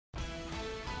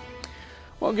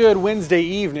Well, good Wednesday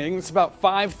evening. It's about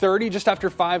 5:30, just after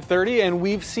 5:30, and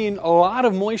we've seen a lot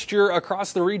of moisture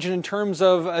across the region in terms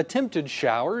of attempted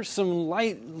showers. Some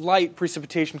light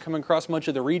precipitation coming across much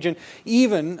of the region,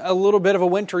 even a little bit of a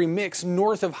wintry mix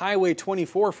north of Highway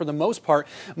 24 for the most part.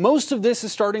 Most of this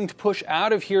is starting to push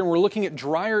out of here, and we're looking at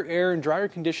drier air and drier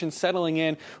conditions settling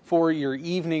in for your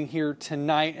evening here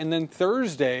tonight, and then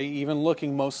Thursday even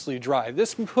looking mostly dry.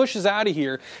 This pushes out of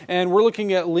here, and we're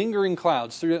looking at lingering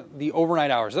clouds through the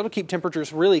overnight hours. That'll keep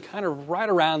temperatures really kind of right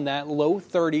around that low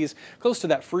 30s, close to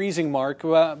that freezing mark.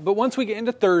 But once we get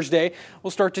into Thursday,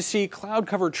 we'll start to see cloud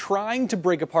cover trying to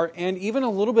break apart and even a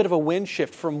little bit of a wind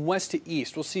shift from west to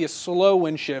east. We'll see a slow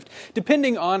wind shift.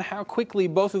 Depending on how quickly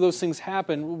both of those things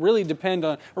happen will really depend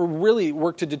on, or really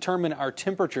work to determine our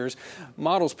temperatures.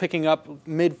 Models picking up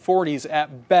mid 40s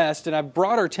at best, and I've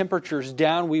brought our temperatures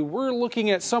down. We were looking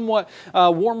at somewhat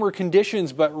warmer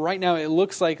conditions, but right now it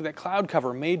looks like that cloud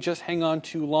cover may just hang on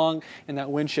too long and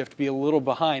that wind shift be a little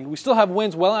behind. We still have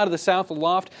winds well out of the south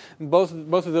aloft. Both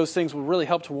of those things will really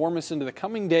help to warm us into the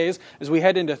coming days as we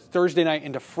head into Thursday night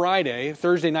into Friday.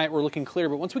 Thursday night we're looking clear,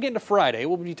 but once we get into Friday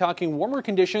we'll be talking warmer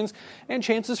conditions and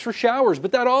chances for showers.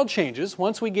 But that all changes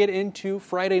once we get into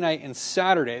Friday night and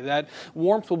Saturday. That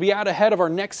warmth will be out ahead of our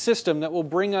next system that will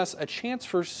bring us a chance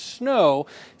for snow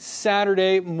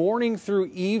Saturday morning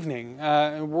through evening.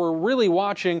 We're really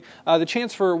watching the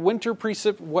chance for winter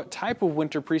precip, what type of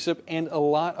winter precip, and a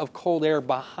lot of cold air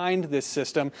behind this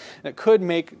system that could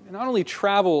make not only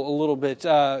travel a little bit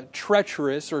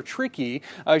treacherous or tricky,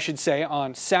 I should say,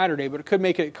 on Saturday, but it could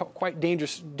make it quite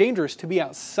dangerous to be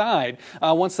outside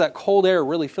once that cold air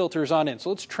really filters on in. So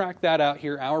let's track that out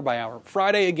here hour by hour.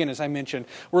 Friday, again, as I mentioned,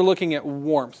 we're looking at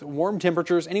warm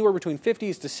temperatures anywhere between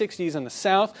 50s to 60s in the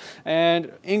south,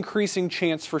 and increasing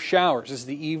chance for showers as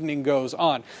the evening goes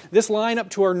on. This line up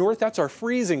to our north, that's our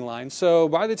freezing line. So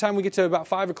by the time we get to about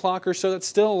 5 o'clock or so, that's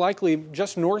still likely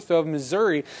just north of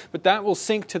Missouri, but that will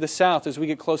sink to the south as we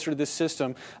get closer to this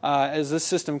system, as this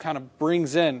system kind of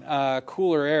brings in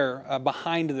cooler air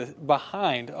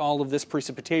behind all of this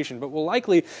precipitation. But we'll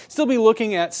likely still be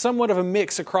looking at somewhat of a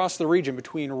mix across the region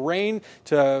between rain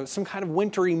to some kind of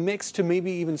wintry mix to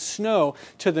maybe even snow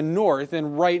to the north.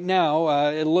 And right now,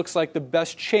 it looks like the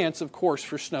best chance, of course,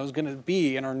 for snow is going to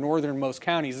be in our northernmost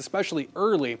counties, especially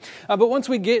early. But once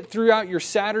we get throughout your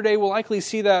Saturday, we'll likely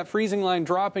see that freezing line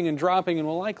dropping, and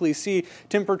we'll likely see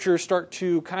temperatures start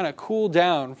to kind of cool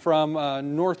down from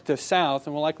north to south,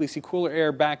 and we'll likely see cooler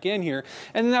air back in here.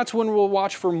 And that's when we'll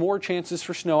watch for more chances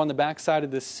for snow on the backside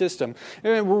of this system.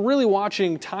 And we're really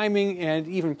watching timing and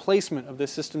even placement of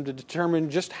this system to determine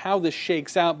just how this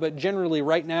shakes out. But generally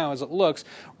right now, as it looks,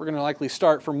 we're going to likely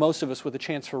start for most of us with a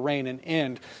chance for rain and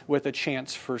end with a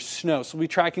chance for snow. So we'll be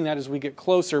tracking that as we get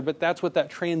closer, but that's what that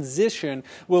transition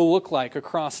will look like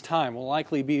across time. We'll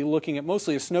likely be looking at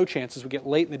mostly a snow chance as we get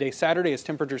late in the day Saturday as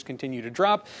temperatures continue to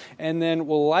drop, and then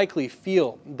we'll likely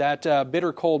feel that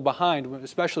bitter cold behind,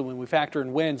 especially when we factor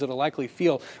in winds. It'll likely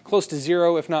feel close to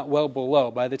zero, if not well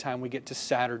below, by the time we get to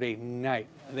Saturday night.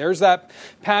 There's that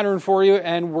pattern for you,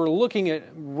 and we're looking at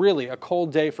really a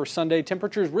cold day for Sunday.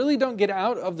 Temperatures really don't get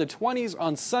out of the 20s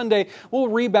on Sunday. We'll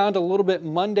rebound a little bit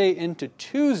Monday into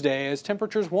Tuesday as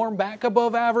temperatures warm back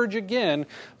above average again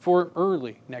for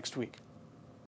early next week.